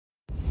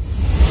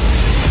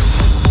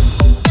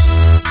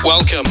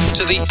Welcome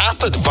to the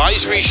App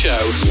Advisory Show,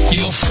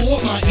 your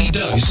fortnightly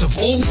dose of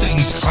all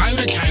things cloud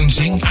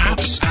accounting,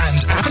 apps,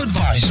 and app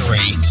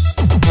advisory.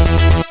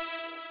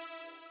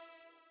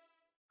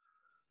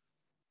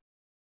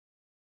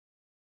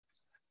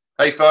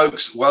 Hey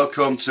folks,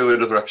 welcome to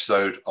another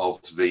episode of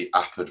the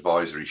App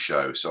Advisory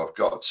Show. So I've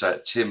got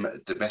Tim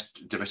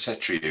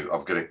Demetriou.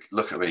 I'm going to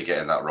look at me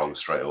getting that wrong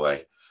straight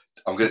away.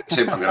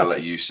 Tim, I'm going to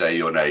let you say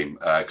your name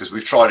because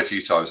we've tried a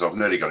few times and I've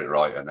nearly got it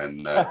right and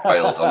then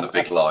failed on the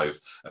big live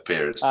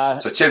appearance.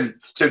 So Tim,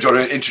 do you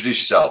want to introduce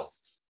yourself?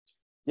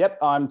 Yep,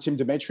 I'm Tim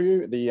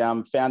Demetriou,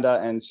 the founder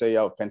and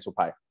CEO of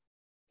PencilPay.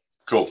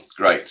 Cool,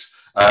 great.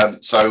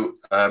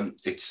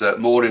 It's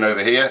morning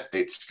over here.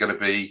 It's going to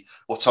be,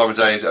 what time of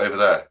day is it over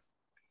there?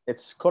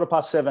 It's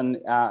 7:15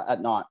 at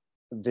night,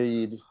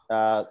 the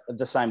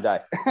same day.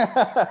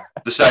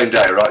 The same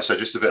day, right? So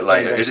just a bit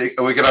later.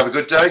 Are we going to have a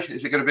good day?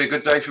 Is it going to be a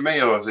good day for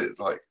me, or is it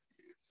like?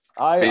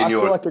 I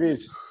feel like it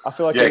is. I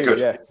feel like it is.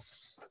 Yeah.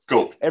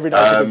 Cool. Every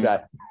day's a good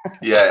day.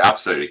 Yeah,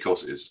 absolutely. Of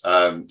course it is.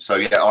 I'm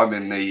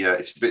in the.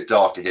 It's a bit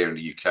darker here in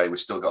the UK. We've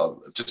still got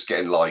just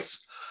getting light.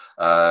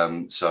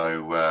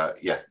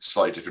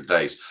 Slightly different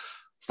days.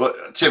 But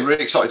Tim,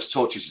 really excited to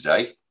talk to you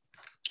today.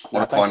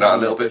 Want to find out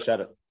a little bit.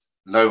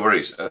 No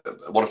worries. I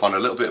want to find a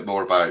little bit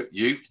more about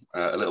you,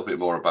 a little bit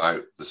more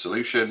about the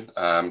solution,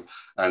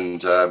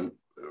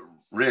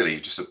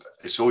 really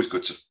it's always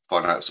good to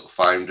find out sort of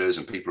founders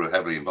and people who are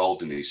heavily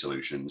involved in these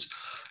solutions,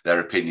 their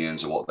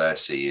opinions and what they're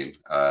seeing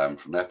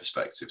from their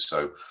perspective.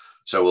 So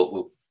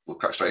we'll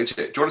crack straight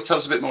into it. Do you want to tell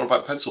us a bit more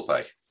about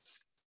PencilPay?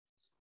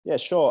 Yeah,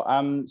 sure.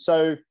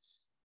 So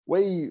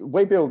we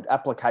build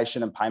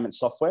application and payment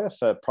software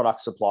for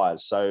product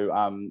suppliers. So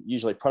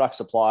usually product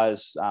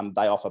suppliers,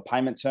 they offer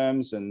payment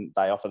terms and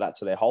they offer that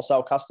to their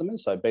wholesale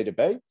customers, so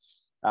B2B.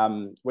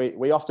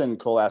 We often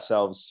call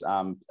ourselves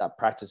a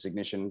practice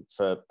ignition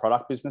for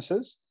product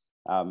businesses.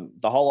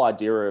 The whole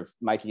idea of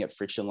making it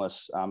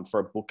frictionless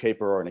for a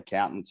bookkeeper or an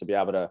accountant to be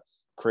able to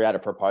create a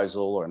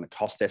proposal or a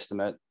cost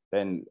estimate,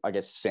 then I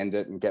guess send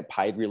it and get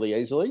paid really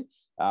easily.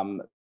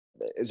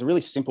 It's a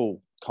really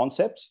simple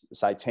concept,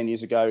 say 10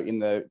 years ago in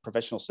the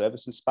professional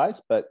services space,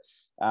 but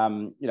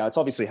it's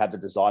obviously had the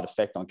desired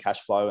effect on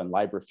cash flow and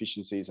labor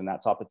efficiencies and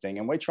that type of thing.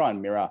 And we try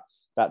and mirror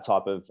that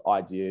type of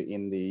idea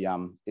in the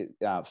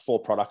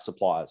for product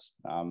suppliers,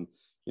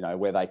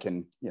 where they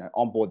can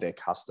onboard their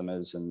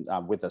customers and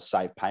with a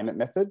safe payment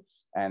method,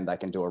 and they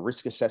can do a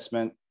risk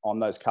assessment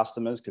on those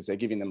customers because they're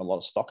giving them a lot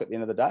of stock at the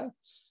end of the day.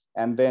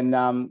 And then,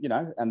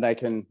 and they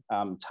can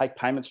take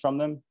payments from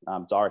them,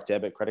 direct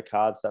debit, credit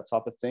cards, that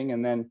type of thing.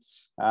 And then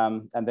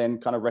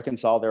kind of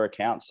reconcile their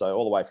accounts. So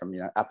all the way from,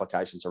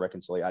 application to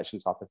reconciliation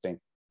type of thing.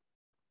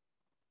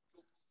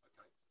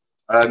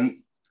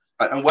 And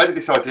where did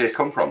this idea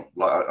come from?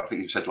 Like, I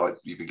think you said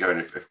you've been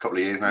going for a couple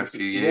of years now, a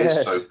few years.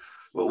 Yes. So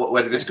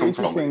where did this come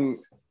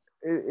from?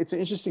 It's an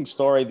interesting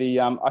story.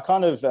 I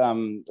kind of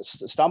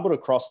stumbled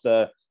across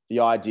the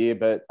idea,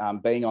 but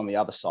being on the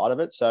other side of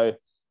it. So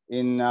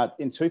in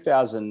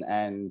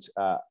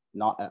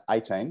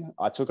 2018,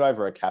 I took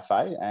over a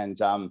cafe,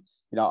 and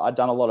I'd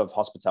done a lot of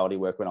hospitality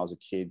work when I was a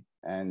kid,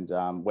 and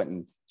went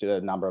and did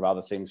a number of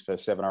other things for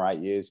 7 or 8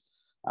 years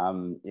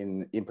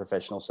in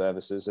professional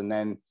services. And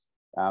then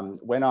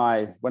when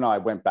I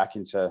went back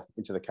into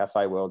the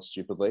cafe world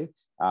stupidly,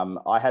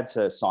 I had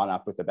to sign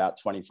up with about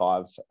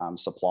 25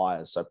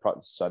 suppliers. So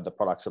the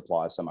product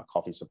suppliers, so my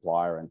coffee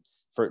supplier and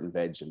fruit and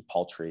veg and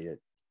poultry,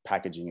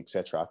 packaging,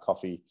 etc.,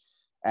 coffee,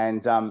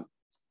 and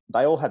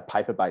they all had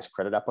paper-based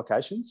credit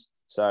applications.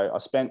 So I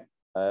spent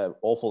an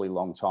awfully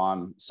long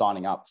time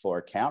signing up for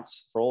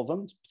accounts for all of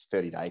them,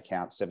 30-day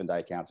accounts, 7-day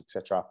accounts,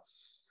 etc.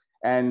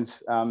 And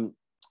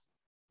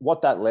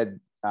what that led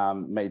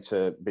me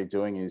to be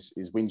doing is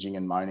whinging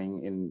and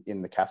moaning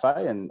in the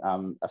cafe. And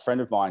a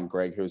friend of mine,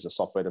 Greg, who is a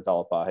software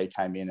developer, he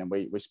came in and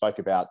we spoke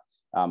about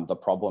the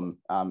problem.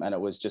 And it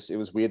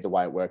was weird the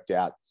way it worked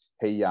out.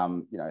 He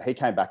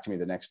came back to me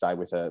the next day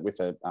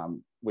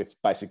with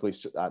basically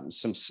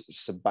some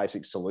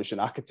basic solution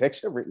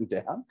architecture written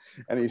down,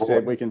 and he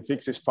said we can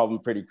fix this problem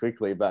pretty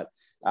quickly. But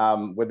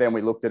then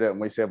we looked at it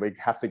and we said we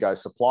have to go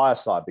supplier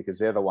side because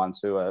they're the ones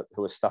who are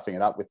stuffing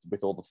it up with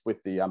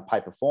the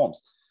paper forms.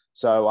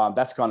 So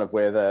that's kind of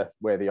where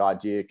the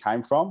idea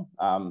came from.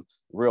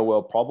 Real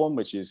world problem,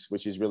 which is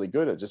really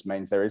good. It just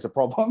means there is a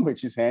problem,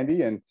 which is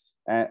handy, and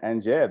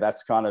yeah,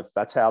 that's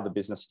how the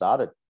business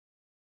started.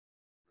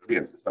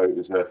 Brilliant. So it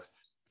was a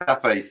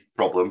cafe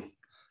problem,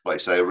 like you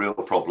say, a real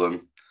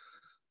problem.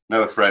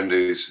 Know a friend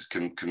who's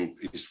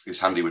is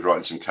handy with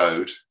writing some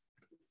code.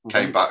 Mm-hmm.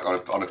 Came back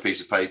on a piece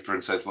of paper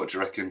and said, "What do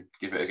you reckon?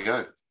 Give it a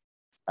go."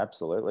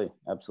 Absolutely.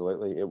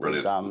 It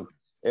Brilliant.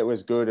 It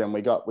was good, and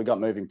we got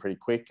moving pretty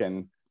quick,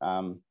 and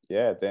then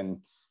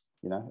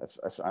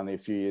if only a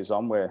few years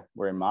on,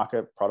 we're in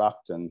market,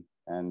 product, and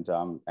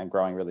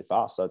growing really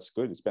fast. So it's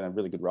good. It's been a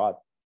really good ride.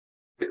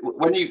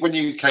 When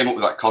you came up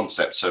with that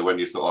concept, so when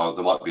you thought,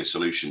 there might be a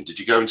solution, did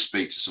you go and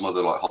speak to some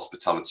other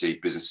hospitality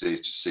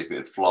businesses to see if it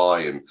would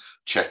fly and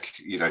check?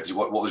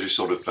 What was your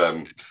sort of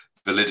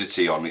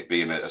validity on it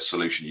being a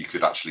solution you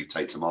could actually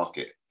take to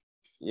market?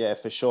 Yeah,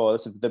 for sure.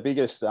 That's the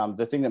biggest,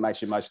 the thing that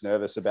makes you most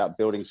nervous about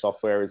building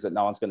software is that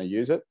no one's going to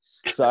use it.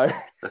 So,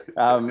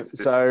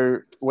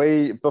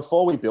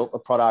 before we built the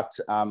product,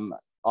 I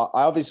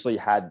obviously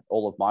had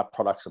all of my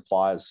product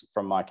suppliers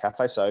from my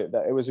cafe. So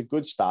it was a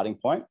good starting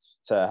point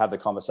to have the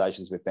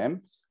conversations with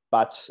them.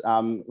 But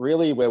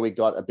really where we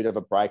got a bit of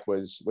a break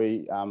was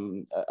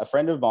a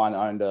friend of mine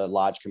owned a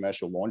large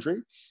commercial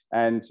laundry,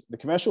 and the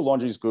commercial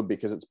laundry is good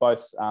because it's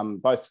both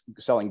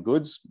selling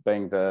goods,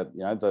 being the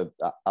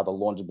other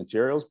laundered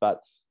materials,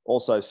 but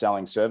also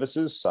selling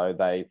services. So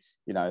they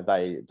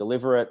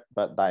deliver it,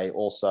 but they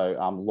also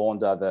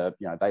launder the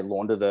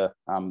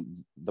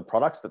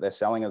products that they're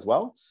selling as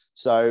well.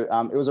 So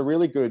it was a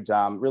really good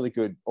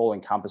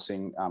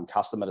all-encompassing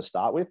customer to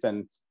start with.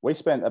 And we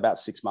spent about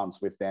 6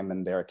 months with them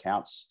and their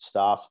accounts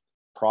staff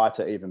prior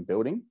to even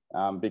building,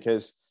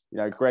 because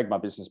Greg, my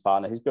business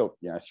partner, he's built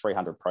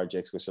 300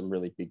 projects with some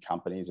really big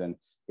companies, and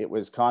it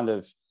was kind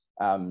of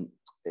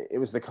it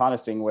was the kind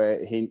of thing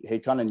where he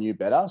kind of knew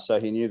better,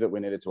 so he knew that we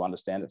needed to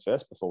understand it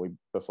first before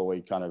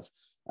we kind of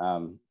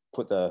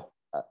put a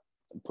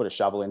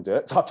shovel in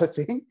dirt type of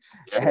thing.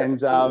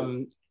 Yeah.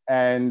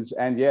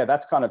 And yeah,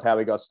 that's kind of how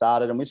we got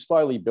started, and we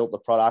slowly built the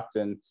product,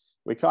 and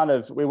we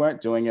weren't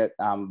doing it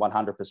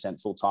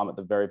 100% full time at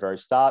the very, very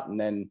start. And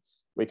then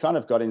we kind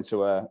of got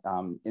into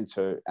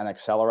an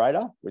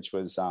accelerator, which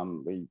was,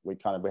 we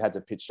had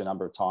to pitch a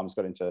number of times,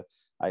 got into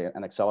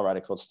an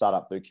accelerator called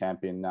Startup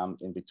Bootcamp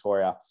in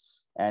Victoria.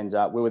 And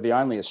we were the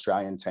only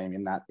Australian team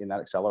in that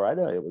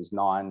accelerator. It was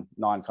nine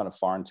kind of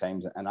foreign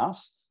teams and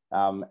us.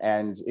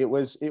 And it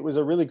was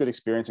a really good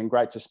experience and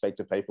great to speak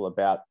to people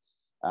about,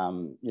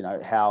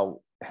 how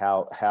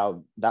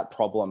that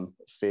problem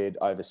fared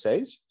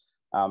overseas.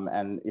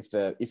 And if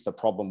the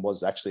problem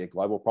was actually a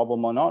global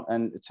problem or not.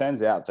 And it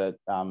turns out that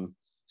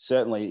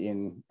certainly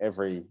in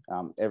every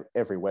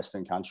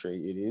Western country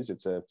it is.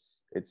 It's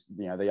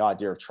the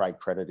idea of trade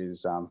credit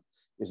is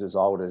as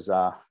old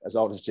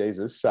as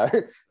Jesus. So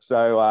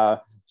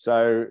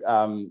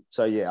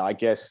yeah, I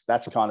guess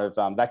that's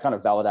that kind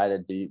of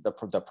validated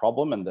the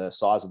problem and the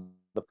size of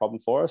the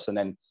problem for us. And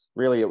then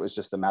really it was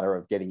just a matter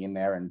of getting in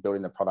there and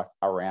building the product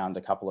around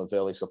a couple of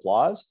early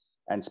suppliers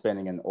and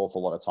spending an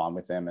awful lot of time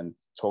with them and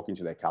talking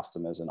to their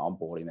customers and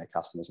onboarding their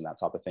customers and that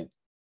type of thing.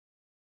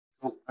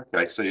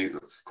 Okay, so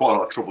quite a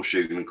lot of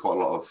troubleshooting and quite a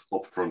lot of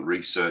upfront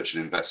research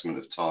and investment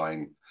of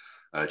time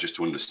just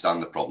to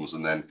understand the problems.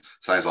 And then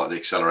sounds like the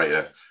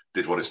accelerator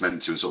did what it's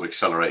meant to and sort of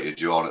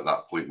accelerated you on at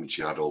that point once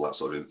you had all that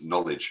sort of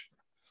knowledge.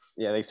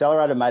 Yeah, the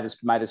accelerator made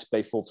us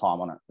be full time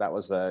on it. That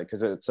was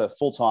because it's a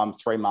full time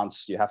 3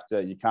 months. You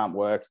can't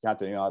work, you can't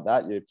do anything like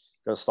that. You've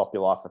got to stop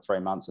your life for 3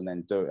 months and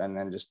then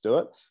just do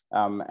it.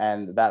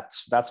 And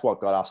that's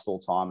what got us full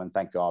time. And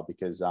thank God,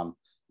 because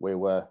we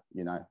were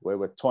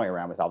toying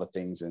around with other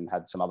things and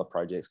had some other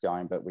projects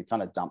going, but we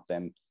kind of dumped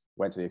them,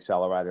 went to the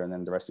accelerator, and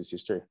then the rest is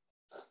history.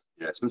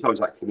 Yeah, sometimes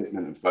that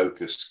commitment and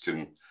focus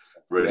can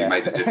really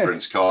make the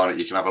difference, can't it?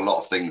 You can have a lot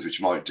of things which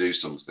might do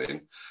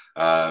something,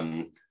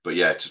 but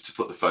yeah, to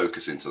put the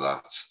focus into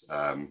that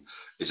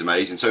is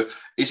amazing. So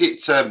is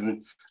it, are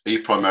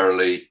you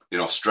primarily in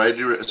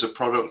Australia as a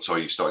product, or are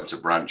you starting to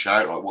branch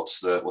out? Like what's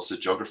the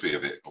geography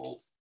of it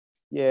all?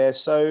 Yeah,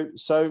 so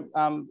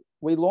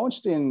we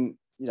launched in,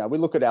 we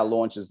look at our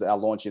launch in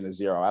the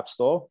Xero App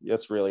Store.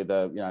 That's really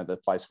the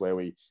place where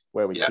we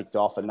kicked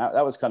off, and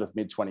that was kind of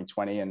mid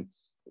 2020. And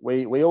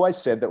we always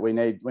said that we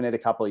need a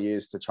couple of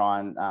years to try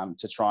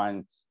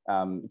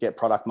and get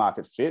product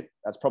market fit.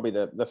 That's probably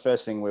the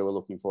first thing we were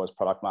looking for, is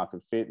product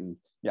market fit, and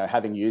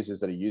having users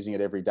that are using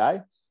it every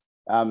day.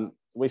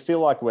 We feel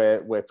like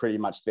we're pretty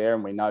much there,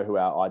 and we know who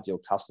our ideal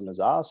customers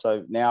are.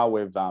 So now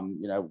we're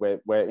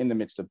in the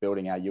midst of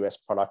building our US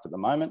product at the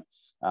moment.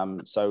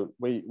 So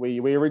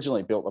we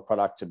originally built the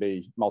product to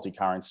be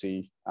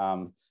multi-currency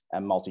and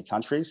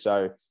multi-country.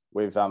 So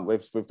we've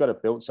got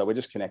it built. So we're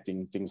just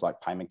connecting things like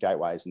payment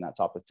gateways and that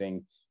type of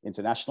thing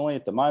internationally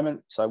at the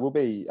moment. So we'll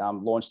be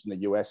launched in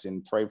the US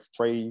in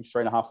three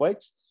and a half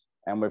weeks,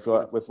 and we've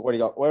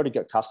already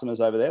got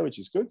customers over there, which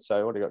is good.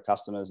 So already got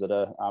customers that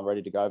are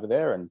ready to go over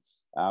there, and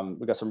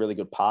we've got some really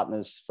good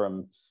partners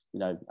from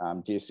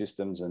Dear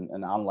Systems and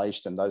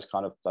Unleashed and those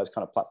kind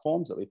of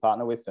platforms that we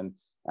partner with, and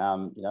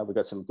we've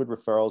got some good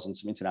referrals and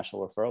some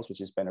international referrals, which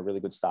has been a really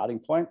good starting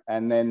point.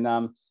 And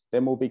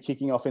then we'll be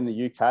kicking off in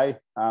the UK.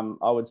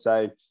 I would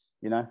say,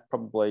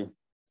 probably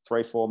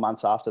 3-4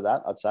 months after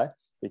that, I'd say,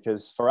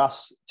 because for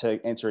us to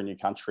enter a new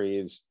country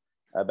is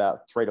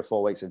about 3 to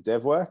 4 weeks of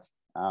dev work,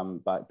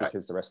 but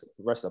because the rest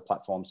of the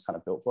platform's kind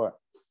of built for it.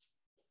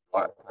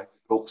 Right, okay,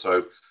 cool.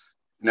 So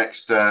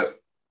next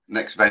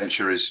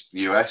venture is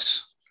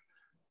US,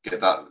 get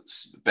that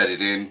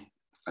bedded in,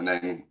 and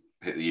then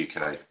hit the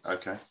UK.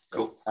 Okay,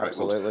 cool.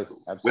 Absolutely.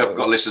 We have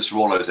got listeners from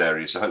all those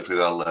areas, so hopefully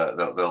they'll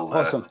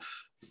awesome.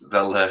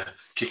 They'll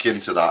kick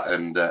into that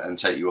and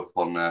take you up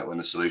on when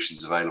the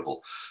solution's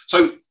available.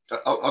 So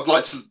I'd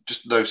like to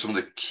just know some of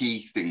the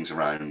key things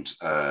around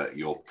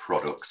your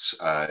product,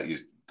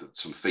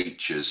 some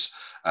features,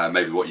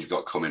 maybe what you've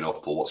got coming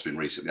up or what's been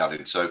recently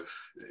added. So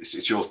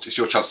it's your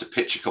chance to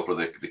pitch a couple of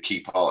the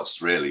key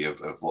parts really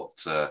of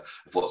what's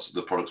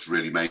the product's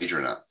really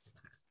majoring at.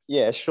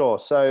 Yeah, sure.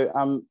 So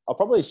I'll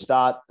probably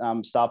start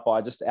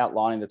by just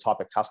outlining the type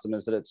of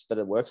customers that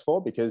it works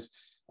for, because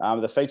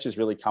the features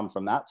really come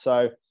from that.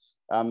 So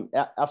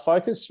our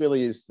focus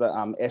really is the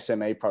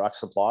SME product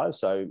suppliers.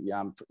 So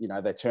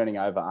they're turning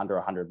over under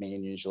 100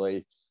 million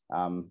usually.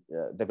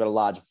 They've got a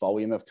large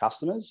volume of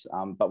customers,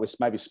 but with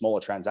maybe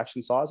smaller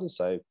transaction sizes.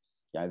 So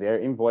their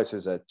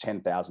invoices are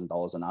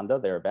 $10,000 and under,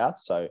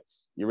 thereabouts. So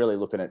you're really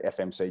looking at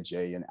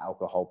FMCG and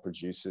alcohol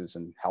producers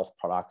and health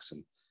products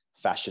and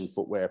fashion,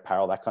 footwear,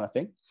 apparel, that kind of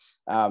thing.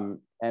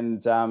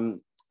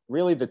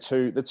 Really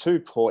the two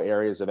core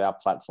areas of our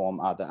platform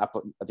are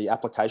the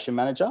application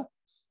manager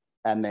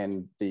and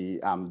then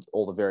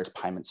all the various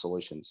payment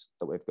solutions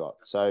that we've got.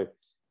 So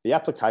the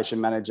application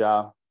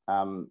manager,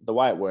 the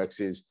way it works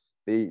is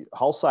the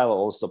wholesaler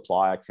or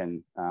supplier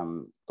can,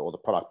 or the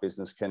product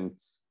business can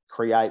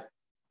create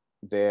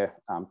their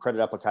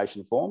credit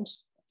application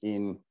forms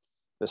in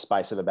the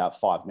space of about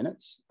 5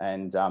 minutes.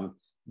 And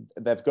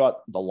they've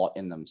got the lot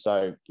in them.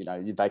 So,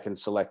 they can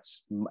select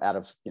out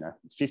of,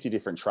 50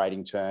 different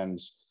trading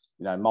terms,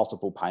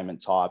 multiple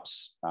payment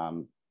types,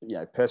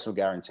 personal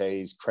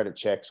guarantees, credit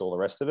checks, all the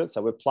rest of it.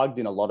 So we've plugged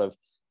in a lot of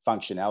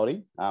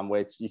functionality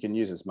where you can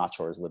use as much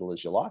or as little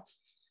as you like.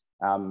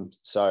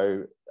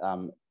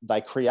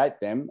 They create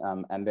them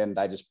and then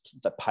they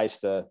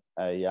paste a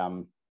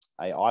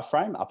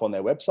iframe up on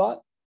their website,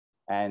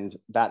 and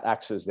that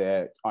acts as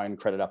their own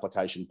credit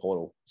application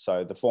portal.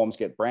 So the forms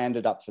get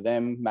branded up for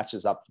them,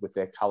 matches up with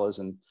their colors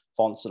and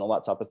fonts and all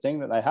that type of thing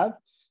that they have,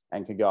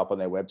 and can go up on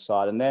their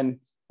website. And then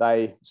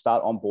they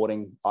start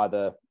onboarding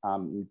either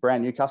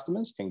brand new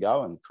customers can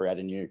go and create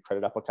a new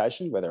credit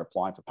application where they're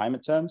applying for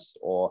payment terms,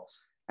 or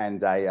an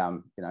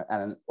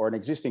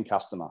existing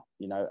customer.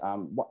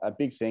 A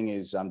big thing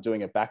is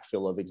doing a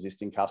backfill of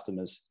existing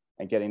customers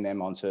and getting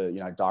them onto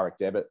direct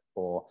debit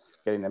or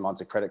getting them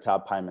onto credit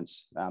card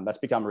payments. That's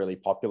become really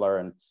popular,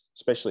 and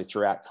especially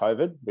throughout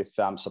COVID with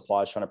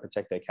suppliers trying to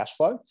protect their cash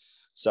flow.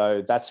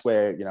 So that's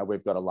where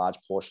we've got a large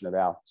portion of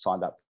our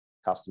signed up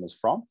customers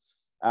from.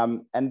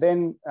 And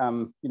then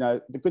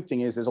the good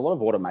thing is there's a lot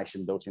of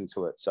automation built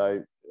into it.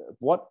 So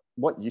what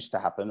used to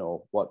happen,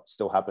 or what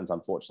still happens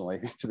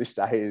unfortunately to this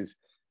day, is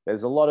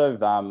there's a lot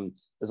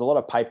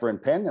of paper and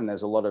pen, and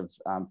there's a lot of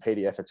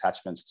PDF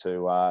attachments to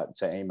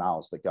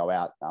emails that go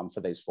out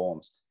for these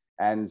forms.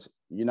 And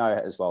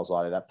as well as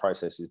I do, that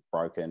process is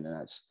broken,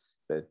 and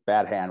there's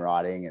bad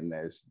handwriting, and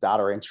there's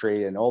data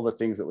entry, and all the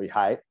things that we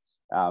hate,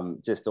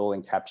 just all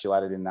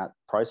encapsulated in that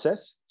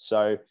process.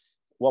 So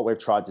what we've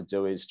tried to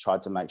do is try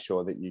to make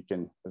sure that you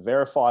can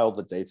verify all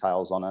the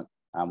details on it.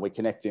 We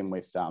connect in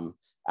with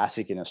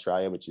ASIC in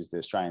Australia, which is the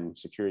Australian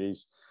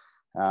Securities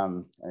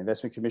and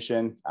Investment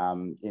Commission.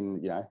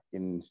 In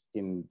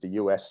the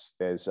US,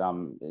 there's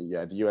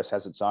the US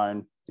has its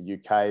own. The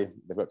UK,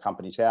 they've got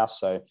Companies House,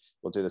 so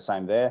we'll do the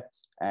same there.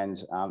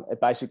 And it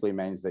basically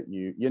means that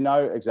you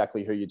know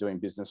exactly who you're doing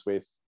business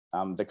with.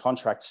 The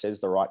contract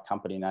says the right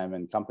company name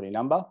and company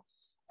number,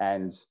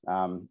 and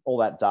all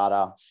that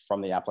data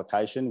from the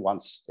application,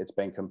 once it's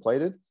been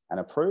completed and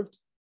approved,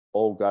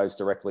 all goes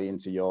directly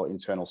into your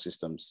internal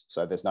systems.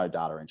 So there's no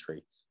data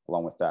entry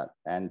along with that.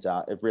 And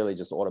it really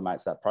just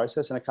automates that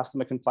process, and a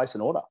customer can place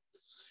an order.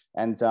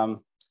 And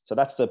so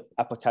that's the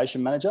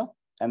application manager.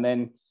 And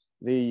then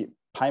the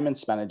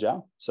payments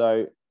manager.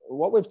 So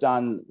what we've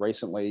done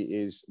recently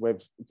is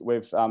we've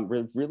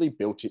really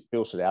built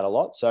it out a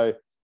lot. So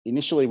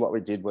initially what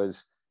we did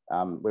was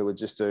we would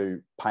just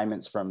do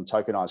payments from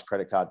tokenized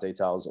credit card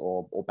details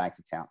or bank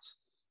accounts,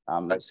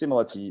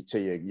 similar to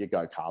your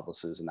Go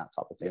cardlesses and that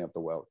type of thing of the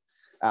world.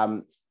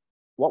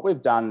 What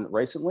we've done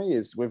recently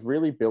is we've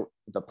really built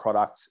the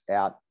product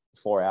out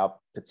for our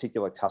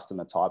particular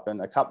customer type.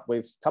 And a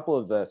couple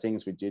of the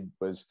things we did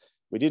was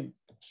we did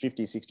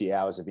 50, 60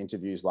 hours of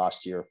interviews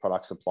last year of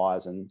product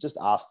suppliers, and just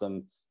asked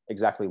them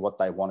exactly what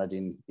they wanted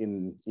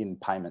in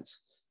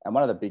payments. And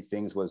one of the big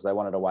things was they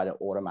wanted a way to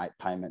automate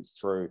payments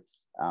through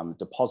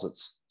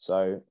deposits.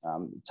 So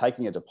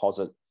taking a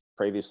deposit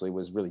previously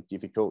was really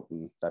difficult,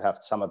 and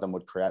some of them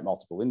would create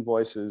multiple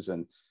invoices,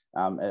 and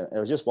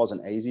it just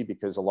wasn't easy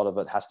because a lot of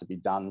it has to be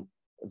done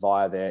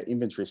via their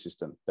inventory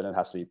system. Then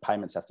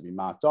payments have to be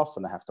marked off,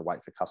 and they have to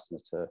wait for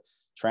customers to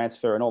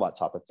transfer and all that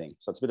type of thing.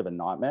 So it's a bit of a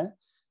nightmare.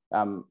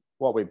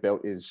 What we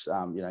built is,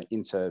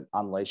 into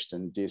Unleashed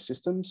and Dear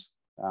Systems,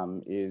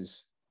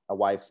 is a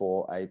way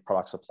for a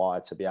product supplier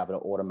to be able to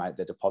automate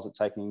their deposit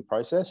taking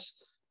process,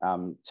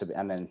 and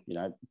then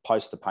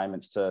post the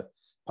prepayments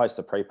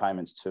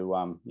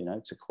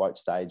to quote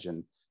stage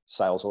and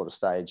sales order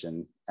stage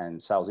and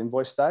sales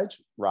invoice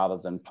stage, rather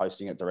than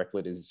posting it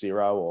directly to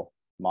Xero or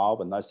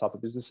Mild and those type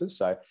of businesses.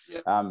 So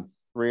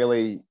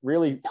really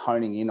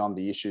honing in on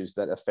the issues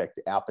that affect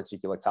our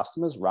particular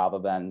customers rather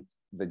than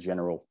the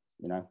general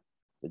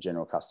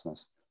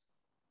customers.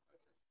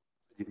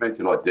 You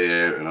mentioned like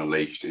Dear and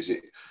Unleashed. Is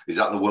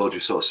that the world you're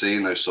sort of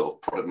seeing, those sort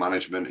of product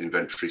management,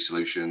 inventory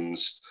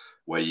solutions,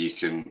 where you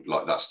can,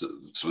 like, that's sort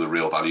of the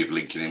real value of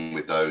linking in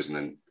with those and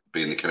then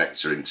being the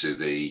connector into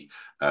the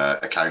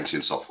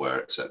accounting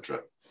software, etc.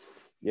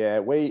 Yeah,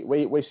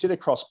 we sit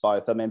across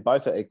both. I mean,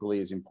 both are equally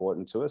as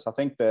important to us. I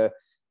think the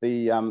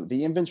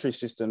inventory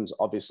systems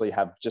obviously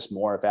have just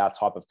more of our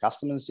type of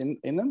customers in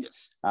them.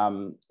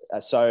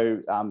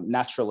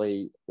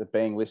 Naturally,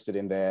 being listed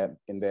in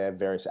their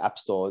various app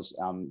stores,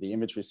 the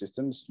inventory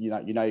systems, you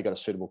know you've got a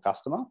suitable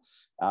customer.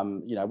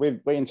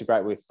 We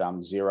integrate with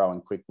Xero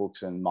and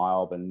QuickBooks and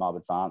MyOb and Mob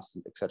Advanced,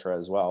 etc.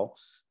 as well.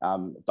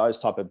 Those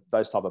type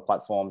of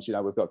platforms,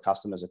 we've got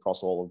customers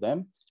across all of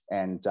them.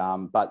 And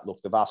but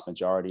look, the vast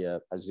majority are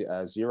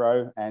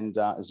Xero and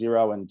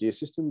Deer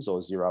Systems, or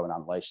Xero and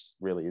Unleashed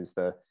really is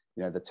the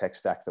tech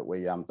stack that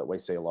we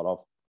see a lot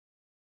of.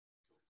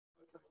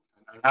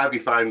 How have you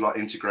found like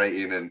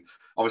integrating, and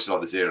obviously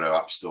like the Xero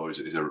App Store is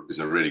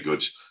a really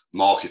good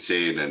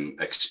marketing and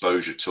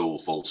exposure tool,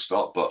 full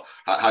stop. But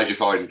how do you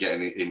find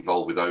getting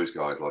involved with those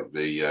guys, like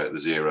the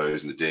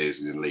Xeros and the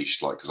Deers and the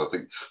Unleashed? Like, because I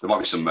think there might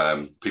be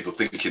some people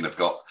thinking they've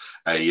got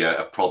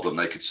a problem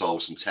they could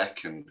solve some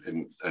tech and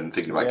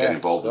thinking about getting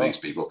involved with these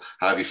people.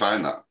 How have you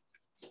found that?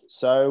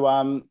 So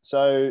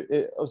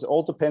it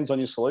all depends on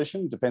your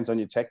solution, depends on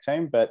your tech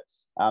team, but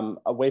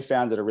we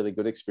found it a really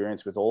good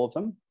experience with all of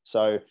them.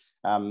 So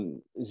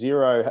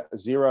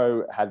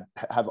Xero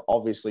have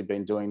obviously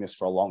been doing this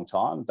for a long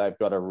time. They've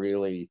got a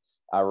really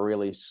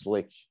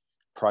slick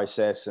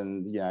process,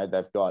 and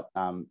they've got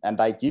and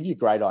they give you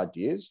great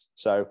ideas.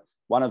 So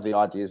one of the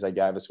ideas they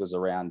gave us was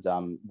around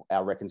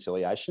our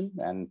reconciliation,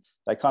 and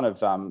they kind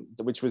of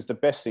which was the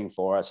best thing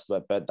for us,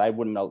 but they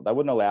wouldn't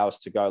allow us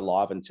to go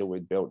live until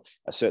we'd built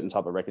a certain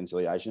type of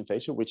reconciliation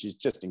feature, which is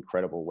just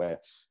incredible. Where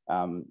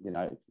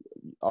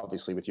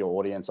obviously with your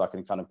audience, I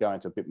can kind of go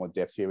into a bit more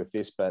depth here with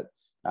this, but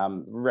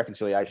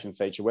reconciliation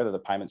feature, whether the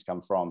payments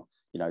come from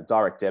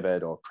direct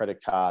debit or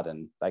credit card,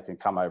 and they can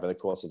come over the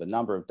course of a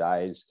number of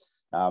days.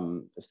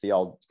 It's the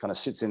old kind of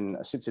sits in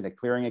a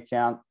clearing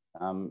account.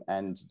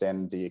 And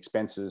then the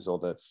expenses or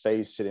the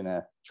fees sit in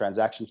a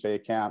transaction fee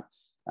account.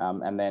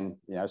 And then,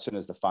 as soon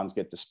as the funds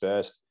get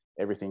dispersed,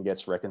 everything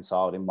gets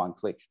reconciled in one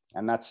click.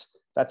 And that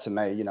to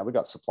me, we've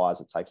got suppliers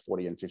that take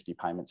 40 and 50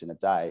 payments in a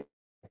day.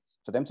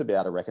 For them to be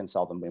able to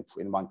reconcile them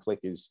in one click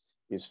is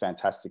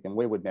fantastic. And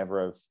we would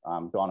never have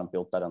gone and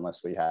built that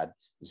unless we had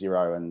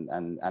Xero and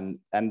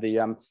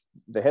the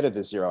head of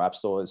the Xero App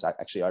Store is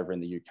actually over in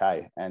the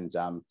UK. And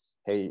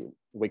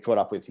we caught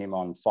up with him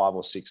on 5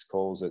 or 6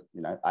 calls at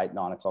 8,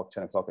 9 o'clock,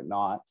 10 o'clock at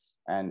night,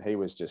 and he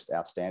was just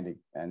outstanding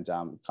and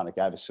kind of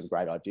gave us some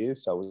great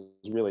ideas. So it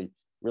was really,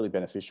 really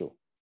beneficial.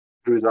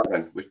 Who is that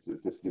then?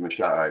 Just give him a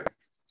shout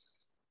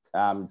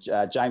out.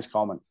 James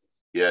Coleman.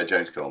 Yeah,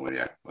 James Coleman.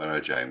 Yeah, I know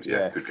James.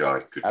 Yeah, good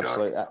guy. Good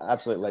guy.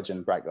 Absolute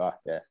legend. Great guy.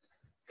 Yeah.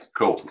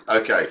 Cool.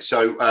 Okay,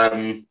 so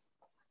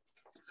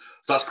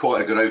that's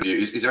quite a good overview.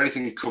 Is there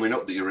anything coming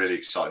up that you're really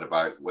excited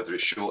about, whether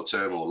it's short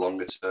term or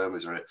longer term?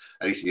 Is there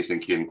anything you're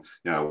thinking,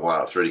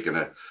 wow, it's really going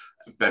to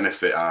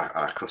benefit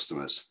our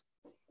customers?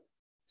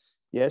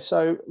 Yeah.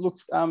 So look,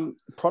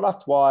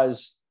 product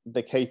wise,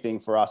 the key thing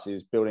for us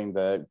is building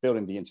the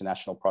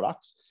international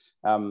products.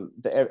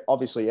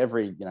 Obviously,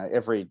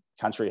 every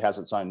country has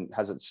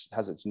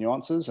its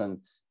nuances, and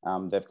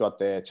they've got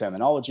their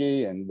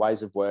terminology and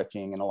ways of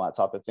working and all that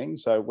type of thing.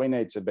 So we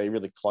need to be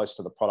really close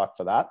to the product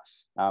for that,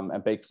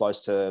 and be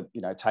close to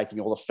taking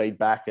all the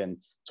feedback and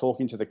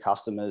talking to the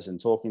customers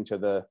and talking to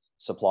the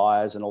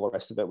suppliers and all the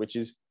rest of it, which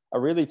is a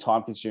really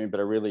time consuming,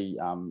 but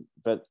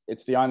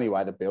it's the only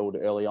way to build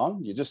early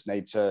on. You just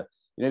need to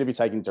be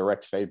taking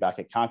direct feedback.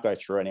 It can't go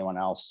through anyone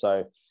else.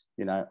 So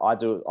I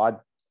did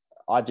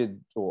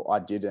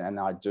and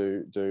I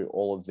do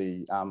all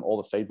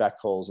the feedback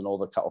calls and all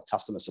the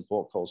customer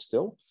support calls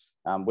still.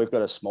 We've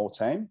got a small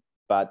team,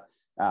 but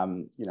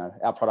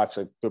our product's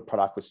a good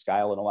product with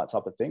scale and all that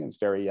type of thing. It's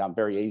very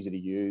easy to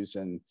use,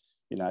 and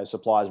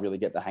suppliers really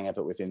get the hang of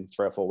it within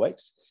 3 or 4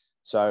 weeks.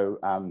 So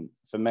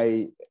for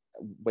me,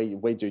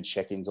 we do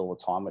check-ins all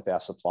the time with our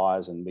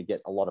suppliers, and we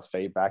get a lot of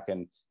feedback.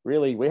 And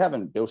really, we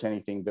haven't built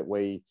anything that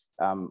we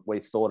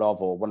thought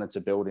of or wanted to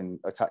build in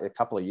a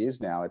couple of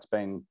years now. It's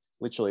been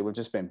literally, we've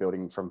just been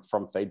building from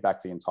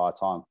feedback the entire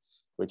time,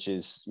 which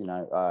is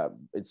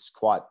it's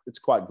quite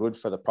good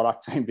for the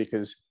product team,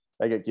 because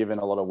they get given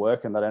a lot of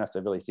work and they don't have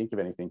to really think of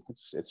anything.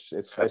 They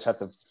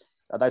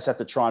just have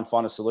to try and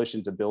find a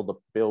solution to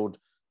build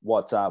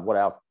what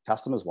our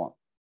customers want.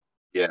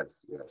 Yeah.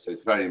 So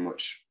it's very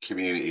much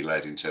community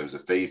led in terms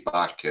of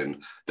feedback,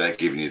 and they're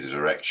giving you the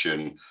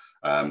direction.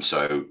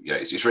 So yeah,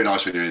 it's really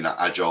nice when you're in that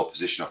agile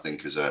position, I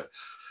think, as a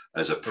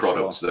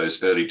product. Sure.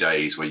 Those early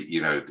days where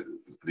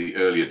the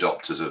early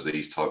adopters of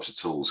these types of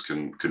tools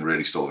can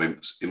really sort of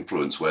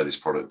influence where this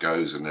product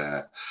goes, and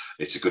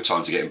it's a good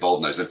time to get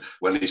involved in those. And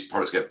when these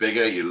products get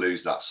bigger, you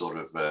lose that sort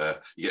of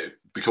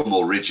become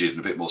more rigid and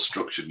a bit more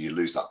structured, and you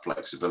lose that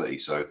flexibility.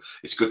 So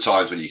it's good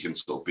times when you can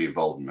sort of be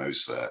involved in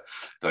those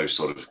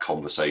sort of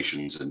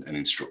conversations and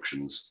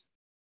instructions.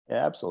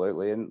 Yeah,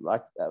 absolutely. And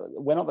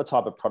we're not the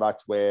type of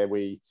product where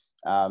we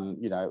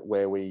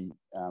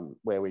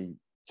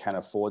can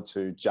afford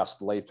to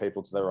just leave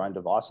people to their own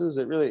devices.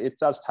 It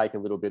does take a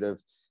little bit of,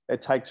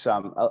 it takes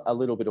a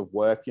little bit of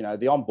work. You know,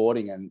 the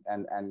onboarding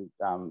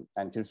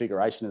and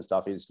configuration and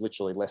stuff is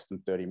literally less than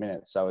 30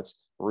 minutes. So it's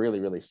really,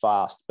 really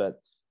fast, but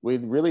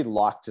we'd really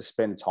like to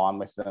spend time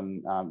with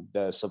them,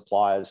 the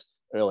suppliers,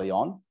 early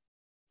on,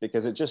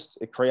 because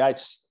it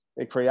creates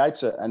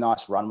a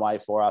nice runway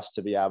for us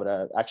to be able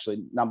to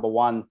actually, number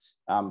one,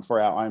 for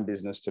our own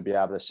business, to be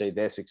able to see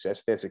their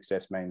success. Their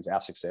success means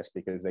our success,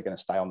 because they're going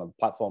to stay on the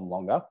platform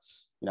longer.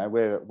 You know,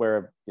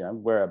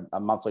 we're a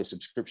monthly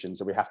subscription,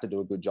 so we have to do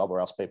a good job or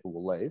else people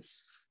will leave.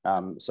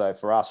 So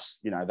for us,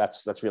 you know,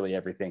 that's really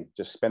everything.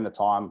 Just spend the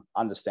time,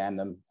 understand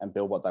them, and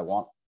build what they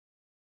want.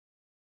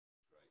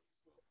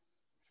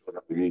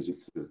 That'd be music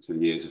to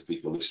the ears of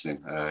people listening,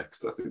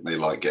 because I think they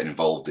like getting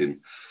involved in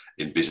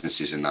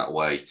businesses in that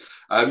way.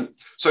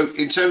 So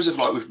in terms of,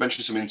 like, we've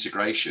mentioned some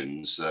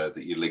integrations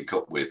that you link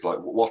up with, like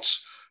what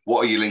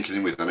are you linking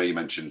in with? I know you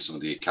mentioned some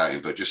of the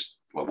accounting, but just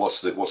like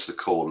what's the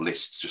core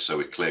list, just so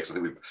we're clear, because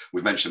I think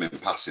we've mentioned them in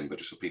passing, but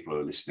just for people who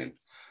are listening,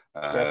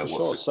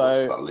 what's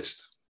that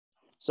list?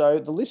 So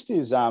the list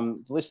is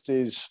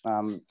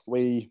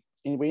we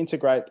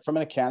integrate from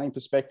an accounting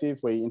perspective.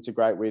 We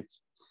integrate with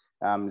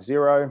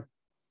Xero,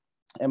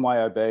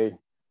 MYOB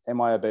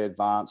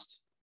Advanced,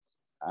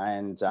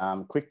 and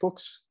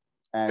QuickBooks,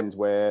 and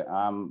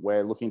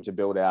we're looking to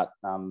build out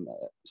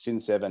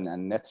Sin7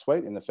 and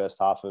NetSuite in the first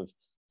half of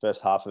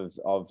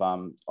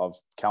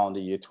calendar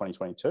year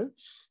 2022.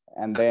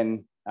 And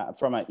then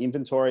from an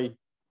inventory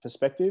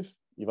perspective,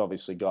 you've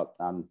obviously got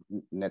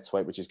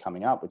NetSuite, which is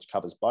coming up, which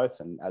covers both,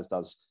 and as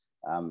does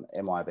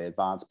MYOB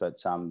Advanced. But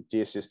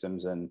Deer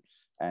Systems and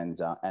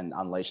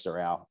Unleashed are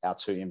our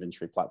two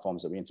inventory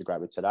platforms that we integrate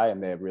with today,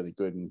 and they're really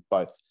good and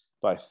both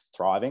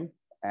thriving.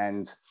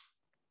 And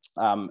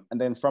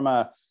then from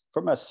a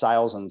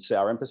sales and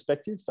CRM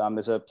perspective,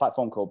 there's a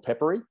platform called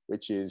Peppery,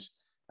 which is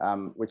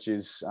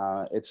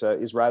it's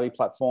an Israeli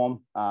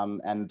platform,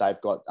 and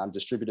they've got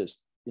distributors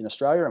in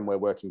Australia, and we're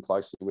working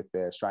closely with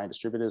their Australian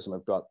distributors, and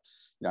we've got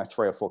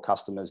 3 or 4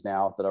 customers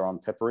now that are on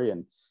Peppery,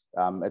 and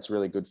it's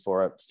really good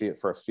for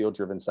a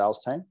field-driven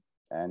sales team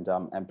and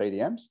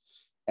BDMs.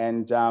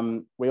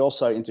 And we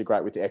also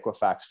integrate with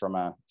Equifax from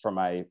a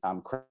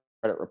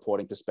credit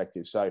reporting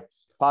perspective. So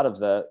part of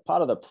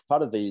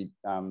the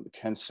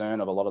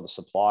concern of a lot of the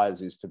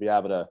suppliers is to be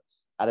able to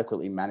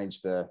adequately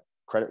manage the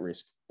credit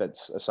risk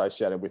that's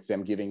associated with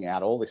them giving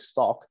out all this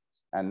stock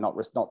and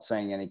not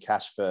seeing any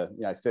cash for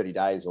 30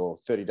 days or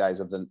 30 days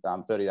of the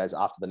 30 days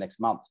after the next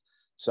month.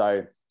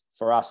 So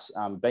for us,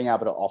 being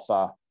able to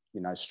offer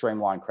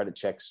streamlined credit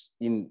checks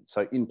in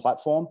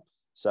platform.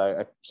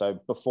 So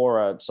before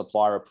a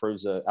supplier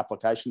approves an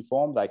application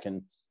form, they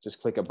can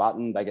just click a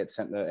button. They get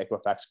sent the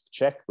Equifax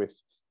check with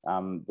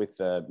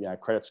the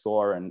credit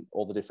score and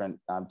all the different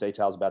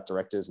details about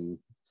directors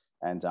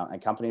and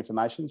company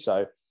information.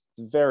 So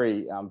it's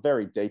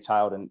very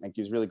detailed and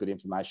gives really good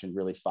information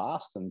really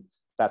fast. And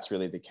that's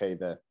really the key.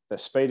 The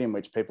speed in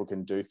which people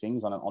can do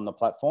things on the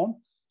platform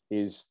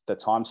is the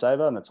time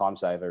saver, and the time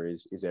saver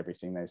is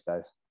everything these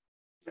days.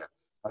 Yeah,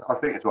 I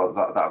think as well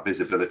that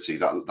visibility,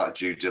 that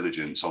due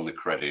diligence on the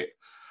credit,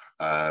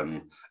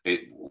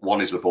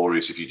 one is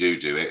laborious if you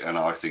do it, and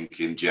I think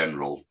in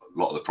general a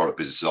lot of the product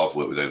businesses I've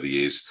worked with over the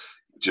years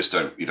just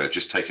don't,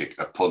 just take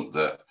a punt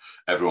that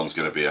everyone's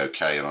going to be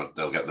okay and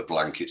they'll get the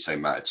blanket same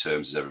amount of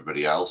terms as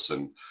everybody else,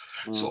 and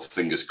sort of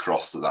fingers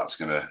crossed that's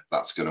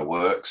gonna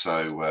work.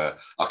 So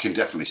I can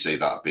definitely see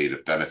that being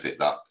of benefit,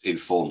 that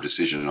informed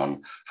decision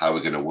on how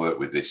we're going to work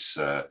with this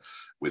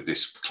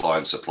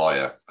client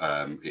supplier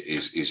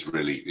is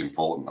really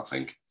important, I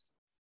think.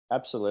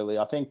 Absolutely.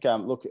 I think,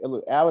 look,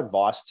 our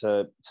advice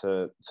to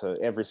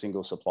every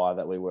single supplier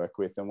that we work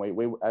with, and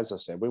we as I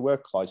said, we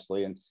work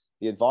closely, and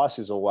the advice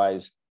is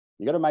always,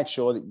 you got to make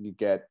sure that you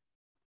get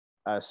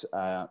a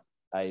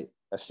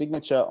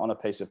signature on a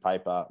piece of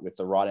paper with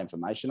the right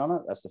information on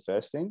it. That's the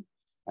first thing.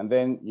 And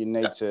then you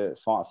need to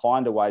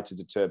find a way to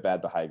deter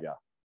bad behavior.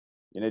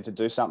 You need to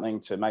do something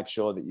to make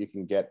sure that you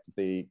can get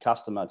the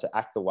customer to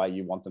act the way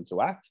you want them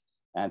to act,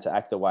 and to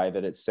act the way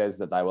that it says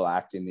that they will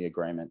act in the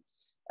agreement.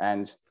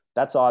 And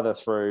that's either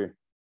through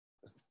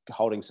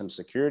holding some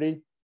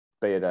security,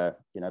 be it a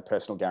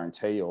personal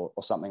guarantee or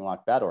something like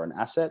that, or an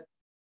asset,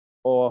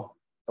 or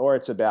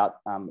it's about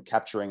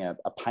capturing a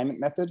payment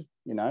method.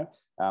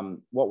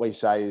 What we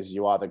say is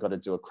you either got to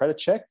do a credit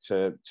check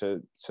to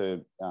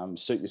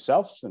suit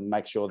yourself and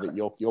make sure that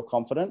you're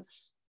confident,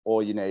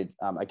 or you need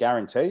a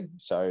guarantee.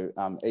 So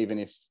even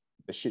if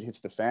the shit hits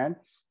the fan,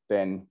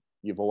 then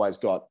you've always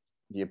got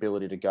the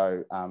ability to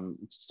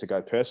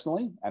go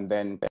personally. And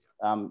then,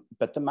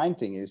 but the main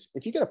thing is,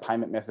 if you get a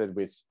payment method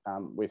with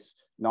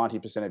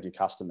 90% of your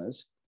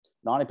customers,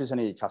 90% of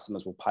your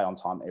customers will pay on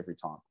time every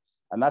time.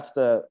 And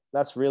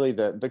that's really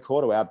the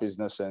core to our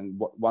business. And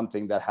one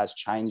thing that has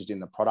changed in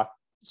the product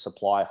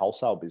supply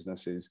wholesale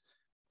business is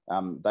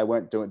they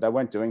weren't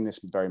doing this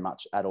very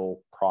much at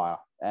all prior.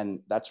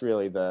 And that's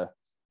really the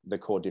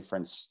core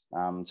difference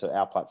to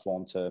our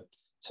platform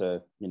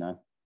to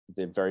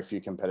the very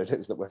few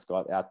competitors that we've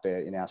got out there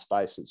in our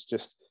space. It's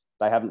just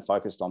they haven't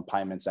focused on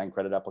payments and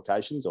credit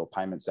applications or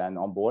payments and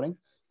onboarding.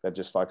 They've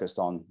just focused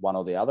on one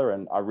or the other.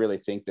 And I really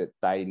think that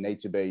they need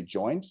to be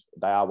joined.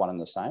 They are one and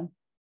the same.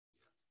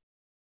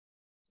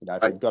 You know,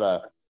 if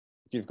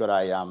you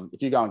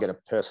go and get a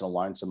personal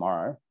loan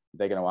tomorrow,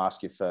 they're going to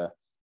ask you for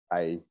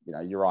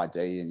your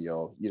ID and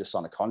you to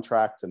sign a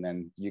contract, and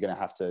then you're going to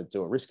have to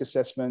do a risk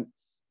assessment,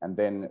 and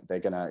then they're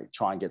going to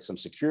try and get some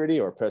security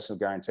or a personal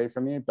guarantee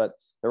from you, but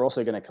they're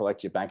also going to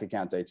collect your bank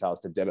account details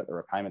to debit the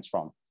repayments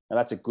from. Now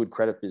that's a good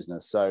credit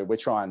business. So we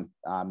try and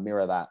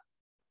mirror that.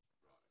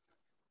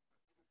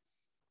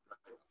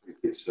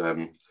 It's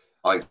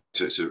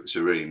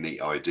a really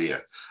neat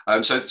idea.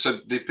 So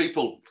the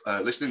people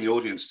listening in the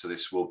audience to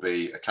this will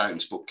be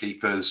accountants,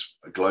 bookkeepers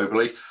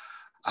globally.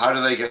 How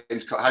do they get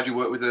into? How do you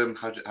work with them?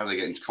 How do they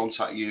get into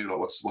contact you? Like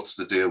what's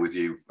the deal with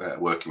you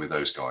working with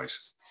those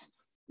guys?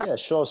 Yeah,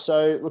 sure.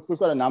 So look, we've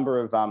got a number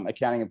of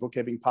accounting and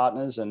bookkeeping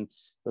partners, and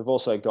we've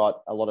also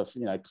got a lot of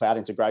cloud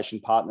integration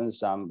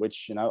partners,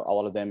 which a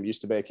lot of them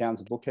used to be accountants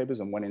and bookkeepers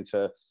and went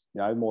into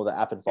more the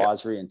app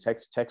advisory and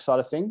tech side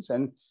of things.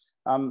 And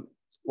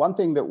one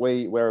thing that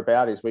we're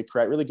about is we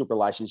create really good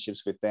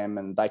relationships with them,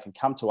 and they can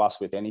come to us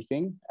with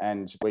anything,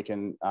 and we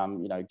can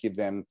give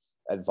them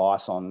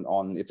advice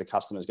on if the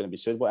customer is going to be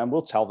suitable, and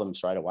we'll tell them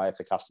straight away if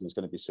the customer is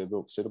going to be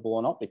suitable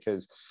or not,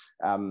 because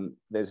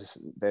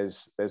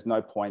there's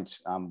no point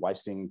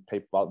wasting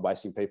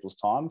people's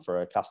time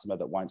for a customer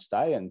that won't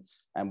stay and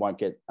won't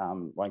get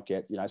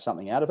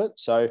something out of it.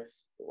 So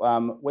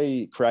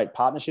we create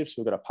partnerships.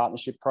 We've got a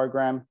partnership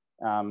program,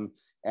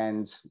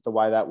 and the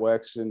way that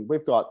works, and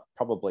we've got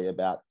probably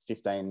about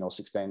 15 or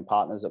 16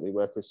 partners that we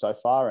work with so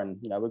far, and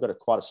we've got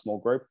quite a small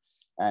group.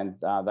 And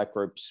that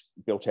group's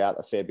built out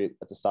a fair bit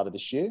at the start of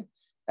this year.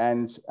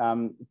 And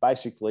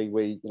basically,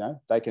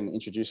 they can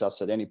introduce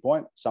us at any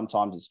point.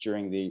 Sometimes it's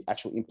during the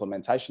actual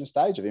implementation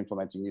stage of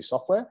implementing new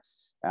software.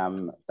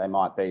 They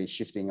might be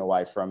shifting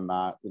away from,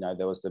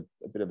 there was a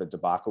bit of a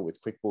debacle with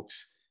QuickBooks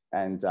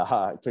and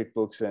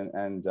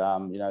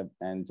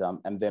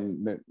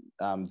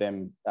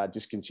them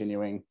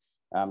discontinuing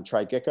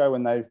TradeGecko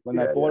when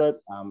they bought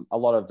it. A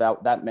lot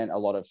of that meant a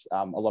lot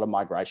of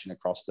migration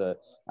across the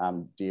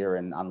Deer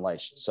and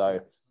Unleashed. So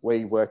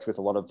we worked with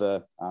a lot of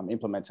the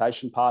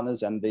implementation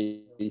partners and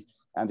the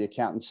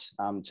accountants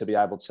to be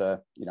able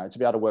to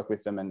work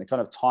with them and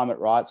kind of time it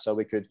right, so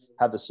we could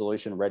have the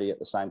solution ready at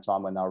the same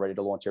time when they were ready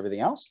to launch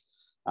everything else.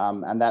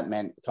 And that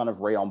meant kind of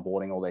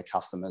re-onboarding all their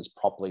customers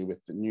properly with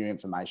the new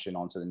information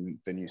onto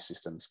the new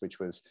systems,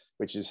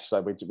 which is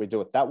so we do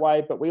it that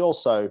way. But we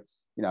also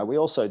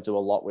do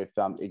a lot with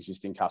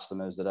existing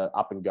customers that are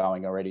up and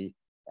going already.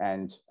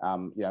 And,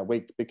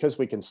 because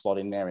we can slot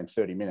in there in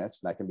 30 minutes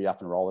and they can be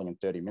up and rolling in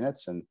 30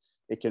 minutes, and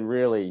it can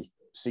really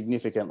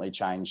significantly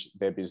change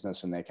their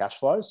business and their cash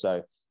flow.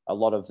 So a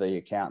lot of the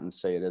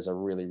accountants see it as a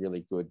really,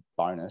 really good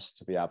bonus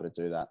to be able to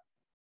do that.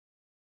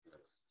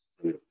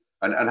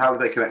 And how do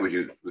they connect with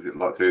you?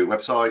 Like through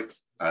website,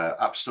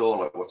 app store?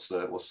 Like what's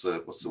the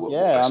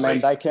yeah, I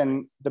mean, they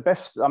can, the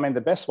best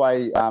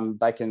way,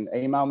 they can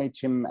email me,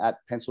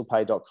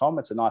 tim@pencilpay.com.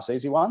 It's a nice,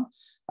 easy one.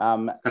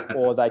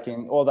 Or they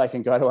can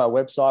go to our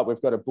website.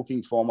 We've got a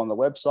booking form on the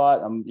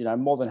website. I'm,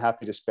 more than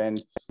happy to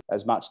spend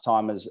as much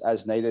time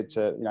as needed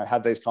to,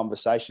 have these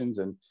conversations,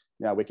 and,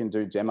 we can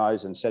do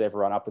demos and set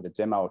everyone up with a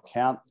demo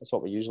account. That's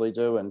what we usually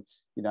do. And,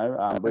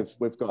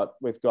 we've got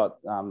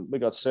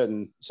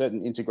certain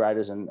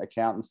integrators and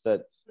accountants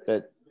that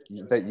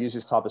use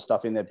this type of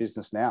stuff in their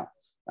business now.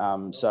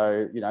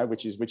 So,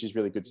 which is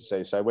really good to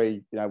see. So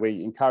we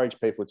encourage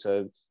people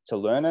to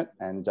learn it,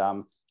 and,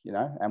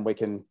 and we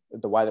can,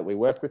 the way that we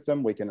work with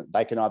them,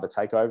 they can either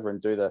take over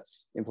and do the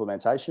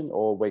implementation,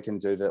 or we can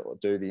do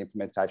the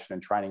implementation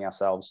and training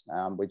ourselves.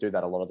 We do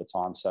that a lot of the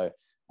time. So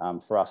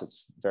for us,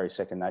 it's very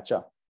second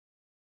nature.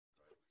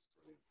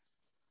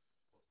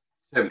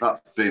 Tim,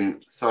 that's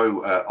been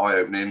so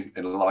eye-opening,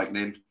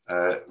 enlightening,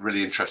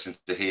 really interesting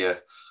to hear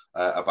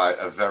about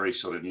a very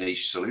sort of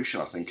niche solution,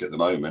 I think, at the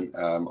moment.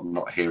 I'm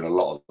not hearing a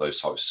lot of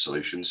those types of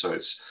solutions, so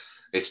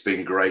it's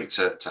been great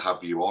to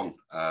have you on.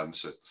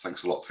 So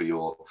thanks a lot for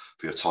your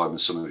time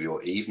and some of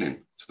your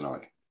evening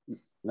tonight.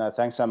 No,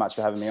 thanks so much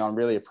for having me on.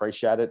 Really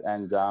appreciate it,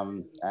 and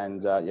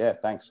yeah,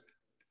 thanks.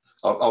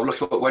 I'll look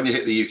for when you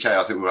hit the UK.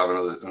 I think we'll have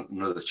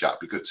another chat.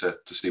 It'd be good to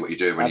see what you're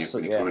doing when you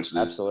come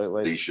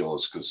into these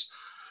shores, because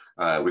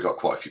we've got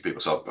quite a few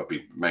people, so I'd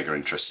be mega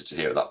interested to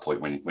hear at that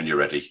point when you're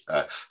ready.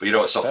 But you know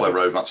what software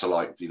roadmaps are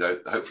like.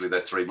 Hopefully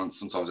they're 3 months,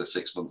 sometimes they're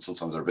 6 months,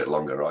 sometimes they're a bit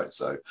longer, right?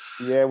 So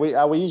yeah,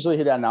 we usually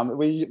hit our number.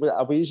 We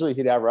usually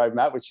hit our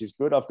roadmap, which is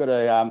good. I've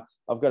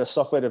got a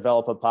software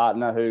developer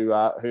partner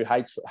who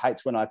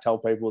hates when I tell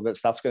people that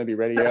stuff's going to be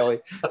ready early.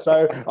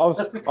 So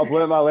I've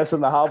learned my lesson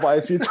the hard way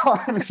a few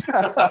times.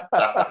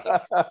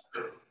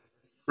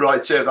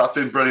 Right, Tim, that's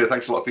been brilliant.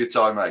 Thanks a lot for your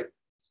time, mate.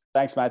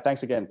 Thanks, mate.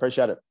 Thanks again.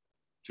 Appreciate it.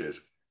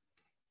 Cheers.